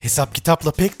Hesap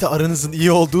kitapla pek de aranızın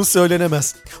iyi olduğu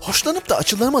söylenemez. Hoşlanıp da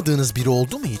açılamadığınız biri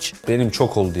oldu mu hiç? Benim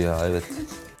çok oldu ya, evet.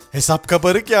 Hesap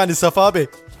kabarık yani Safa Bey.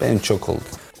 Benim çok oldu.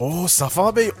 Oo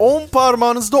Safa Bey, 10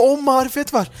 parmağınızda 10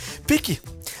 marifet var. Peki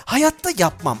hayatta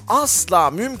yapmam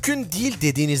asla mümkün değil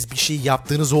dediğiniz bir şey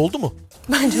yaptığınız oldu mu?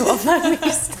 Ben cevap vermek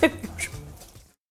istemiyorum.